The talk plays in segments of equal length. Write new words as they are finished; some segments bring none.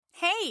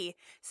Hey,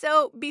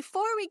 so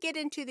before we get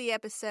into the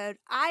episode,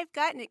 I've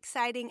got an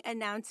exciting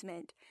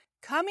announcement.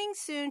 Coming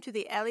soon to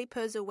the Ellie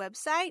Posa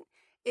website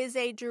is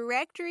a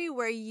directory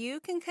where you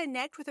can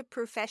connect with a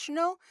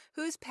professional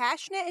who's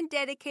passionate and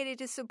dedicated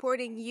to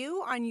supporting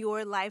you on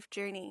your life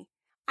journey.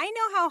 I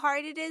know how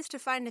hard it is to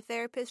find a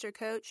therapist or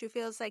coach who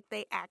feels like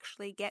they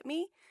actually get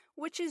me,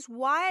 which is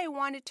why I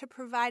wanted to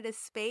provide a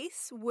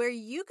space where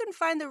you can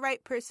find the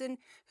right person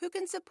who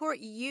can support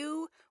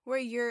you where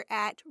you're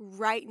at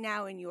right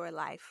now in your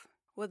life.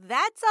 Well,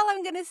 that's all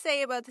I'm going to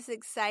say about this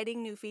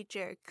exciting new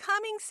feature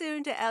coming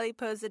soon to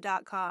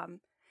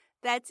ellieposa.com.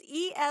 That's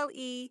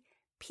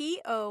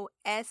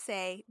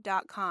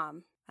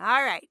ELEPOSA.com.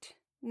 All right,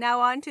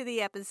 now on to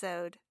the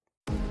episode.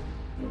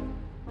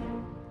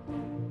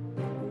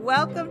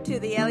 Welcome to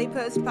the Ellie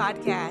Post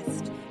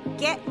Podcast.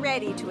 Get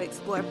ready to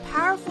explore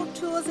powerful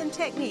tools and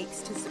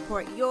techniques to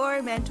support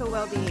your mental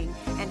well-being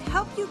and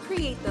help you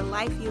create the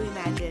life you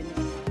imagine.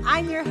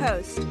 I'm your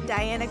host,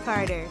 Diana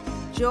Carter.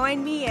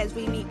 Join me as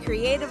we meet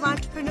creative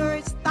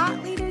entrepreneurs,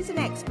 thought leaders, and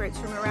experts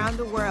from around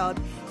the world,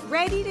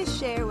 ready to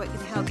share what can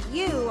help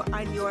you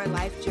on your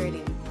life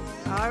journey.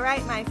 All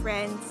right, my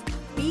friends,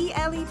 be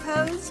Ellie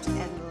Posed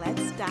and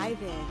let's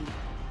dive in.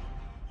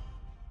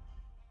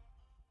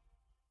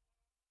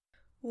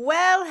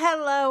 Well,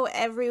 hello,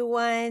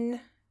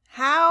 everyone.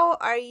 How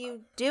are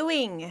you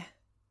doing?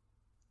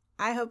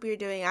 I hope you're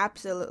doing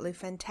absolutely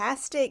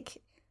fantastic,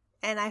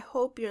 and I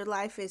hope your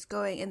life is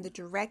going in the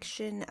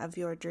direction of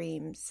your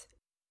dreams.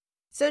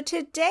 So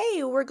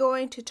today we're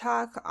going to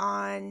talk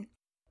on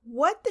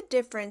what the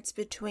difference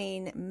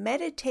between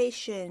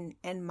meditation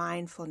and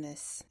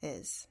mindfulness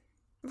is.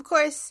 Of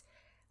course,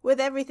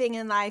 with everything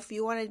in life,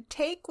 you want to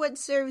take what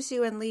serves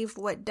you and leave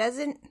what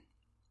doesn't.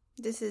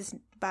 This is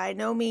by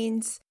no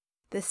means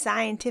the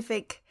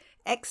scientific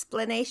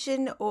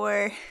explanation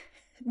or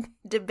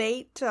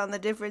debate on the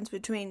difference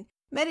between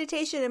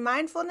meditation and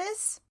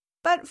mindfulness.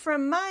 But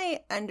from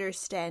my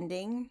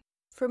understanding,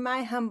 from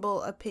my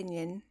humble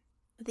opinion,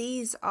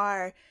 these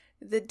are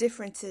the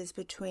differences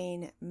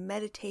between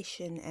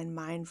meditation and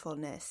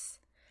mindfulness.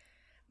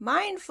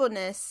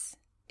 Mindfulness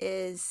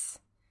is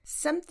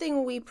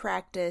something we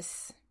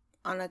practice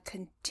on a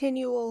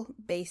continual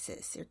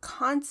basis. You're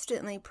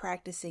constantly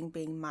practicing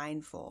being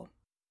mindful.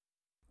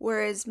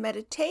 Whereas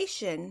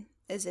meditation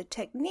is a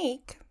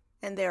technique,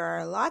 and there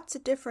are lots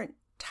of different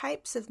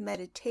types of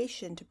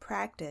meditation to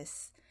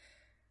practice,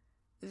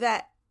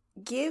 that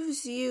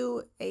gives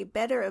you a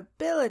better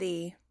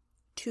ability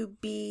to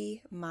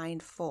be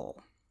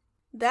mindful.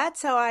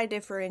 That's how I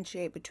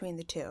differentiate between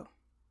the two.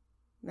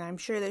 Now, I'm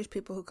sure there's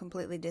people who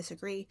completely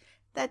disagree.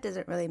 That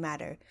doesn't really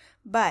matter.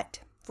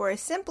 But for a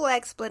simple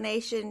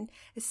explanation,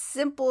 a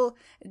simple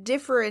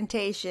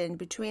differentiation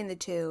between the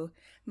two,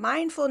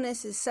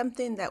 mindfulness is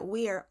something that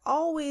we are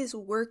always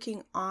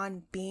working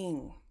on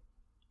being.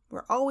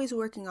 We're always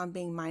working on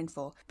being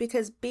mindful,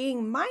 because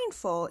being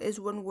mindful is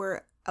when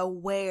we're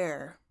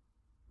aware,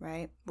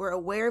 right? We're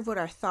aware of what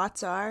our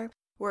thoughts are.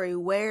 We're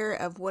aware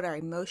of what our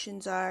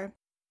emotions are.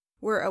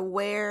 We're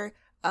aware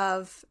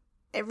of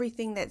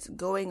everything that's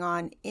going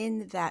on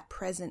in that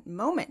present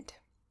moment.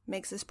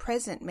 Makes us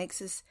present, makes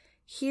us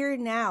here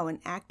now, an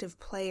active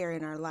player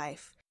in our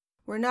life.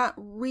 We're not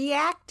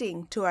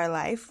reacting to our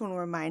life when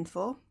we're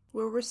mindful.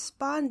 We're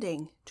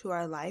responding to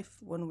our life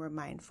when we're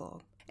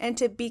mindful. And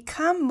to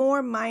become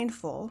more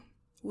mindful,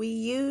 we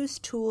use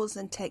tools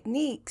and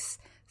techniques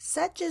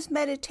such as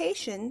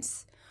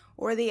meditations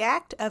or the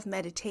act of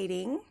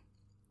meditating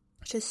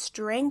to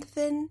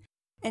strengthen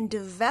and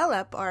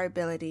develop our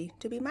ability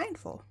to be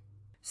mindful.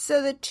 So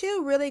the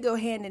two really go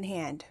hand in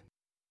hand.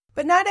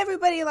 But not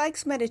everybody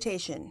likes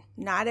meditation.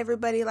 Not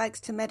everybody likes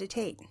to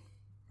meditate,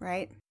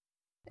 right?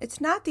 It's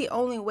not the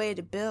only way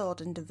to build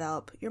and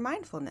develop your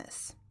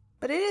mindfulness,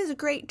 but it is a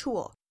great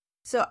tool.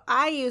 So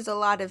I use a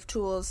lot of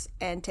tools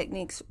and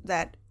techniques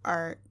that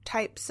are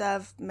types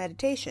of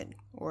meditation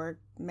or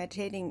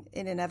meditating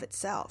in and of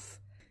itself.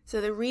 So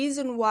the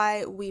reason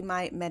why we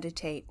might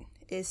meditate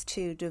is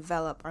to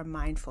develop our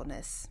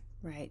mindfulness,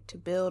 right? To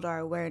build our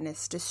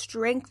awareness, to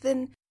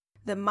strengthen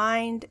the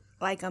mind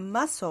like a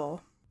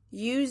muscle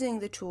using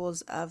the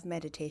tools of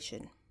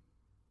meditation,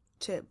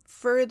 to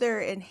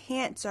further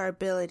enhance our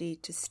ability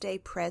to stay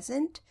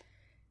present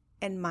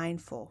and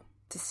mindful,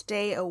 to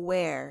stay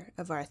aware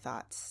of our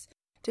thoughts,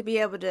 to be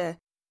able to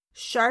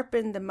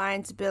sharpen the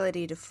mind's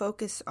ability to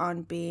focus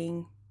on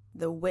being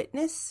the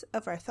witness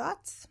of our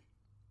thoughts,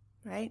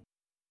 right?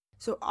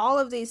 So all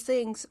of these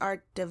things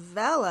are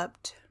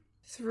developed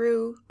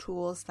through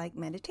tools like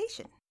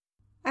meditation.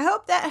 I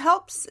hope that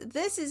helps.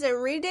 This is a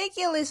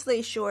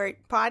ridiculously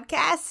short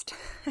podcast.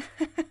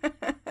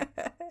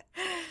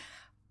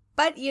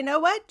 But you know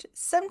what?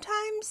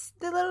 Sometimes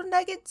the little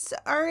nuggets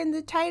are in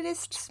the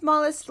tightest,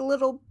 smallest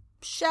little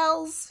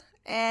shells.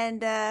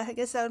 And I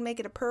guess that would make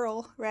it a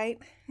pearl, right?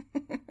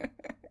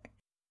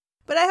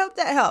 But I hope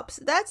that helps.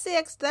 That's,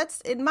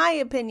 in my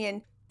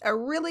opinion, a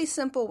really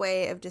simple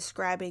way of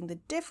describing the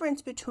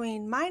difference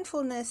between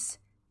mindfulness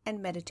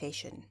and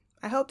meditation.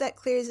 I hope that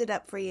clears it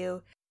up for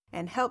you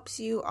and helps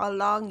you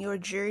along your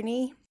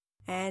journey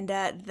And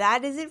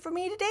that is it for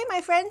me today,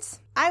 my friends.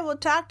 I will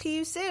talk to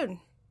you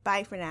soon.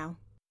 Bye for now.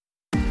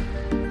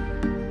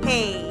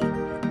 Hey,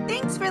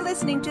 thanks for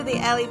listening to the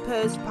Ellie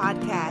Post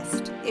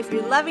podcast. If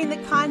you're loving the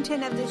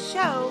content of the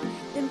show,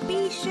 then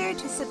be sure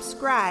to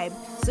subscribe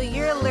so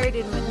you're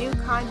alerted when new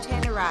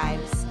content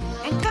arrives.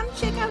 And come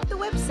check out the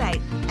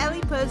website,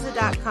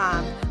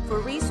 ellieposa.com,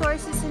 for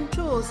resources and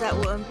tools that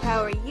will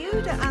empower you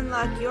to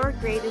unlock your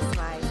greatest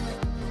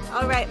life.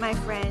 All right, my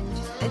friend,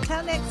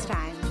 until next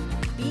time,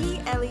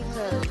 be Ellie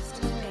Posa.